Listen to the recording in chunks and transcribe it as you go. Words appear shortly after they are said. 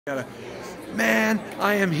Man,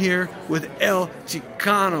 I am here with El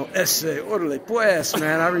Chicano. Ese, orale pues,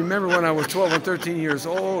 man. I remember when I was 12 and 13 years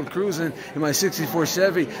old, cruising in my 64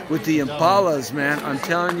 Chevy with the Impalas, man. I'm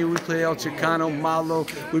telling you, we play El Chicano, Malo,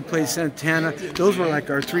 we play Santana. Those were like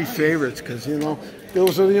our three favorites because, you know,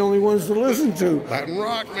 those are the only ones to listen to. Latin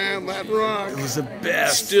rock, man, Latin rock. It was the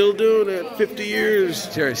best. Still doing it, 50 years.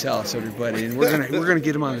 Jerry Salas, everybody, and we're gonna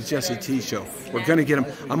get him on the Jesse T show. We're gonna get him.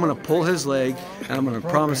 I'm gonna pull his leg, and I'm gonna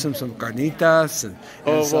promise him some carnitas and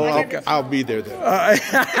some. Well, I'll be there then.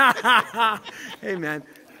 Hey, man.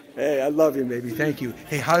 Hey, I love you, baby. Thank you.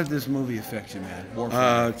 Hey, how did this movie affect you, man?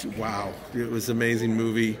 Wow, it was an amazing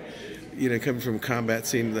movie. You know, coming from a combat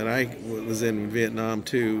scene that I was in Vietnam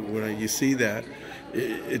too, when you see that,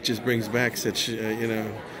 it just brings back such you know,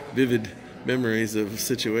 vivid memories of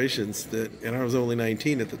situations that, and I was only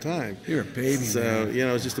 19 at the time. You're a baby, so man. You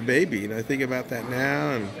know, I was just a baby, and I think about that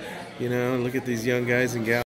now, and you know, look at these young guys and gals.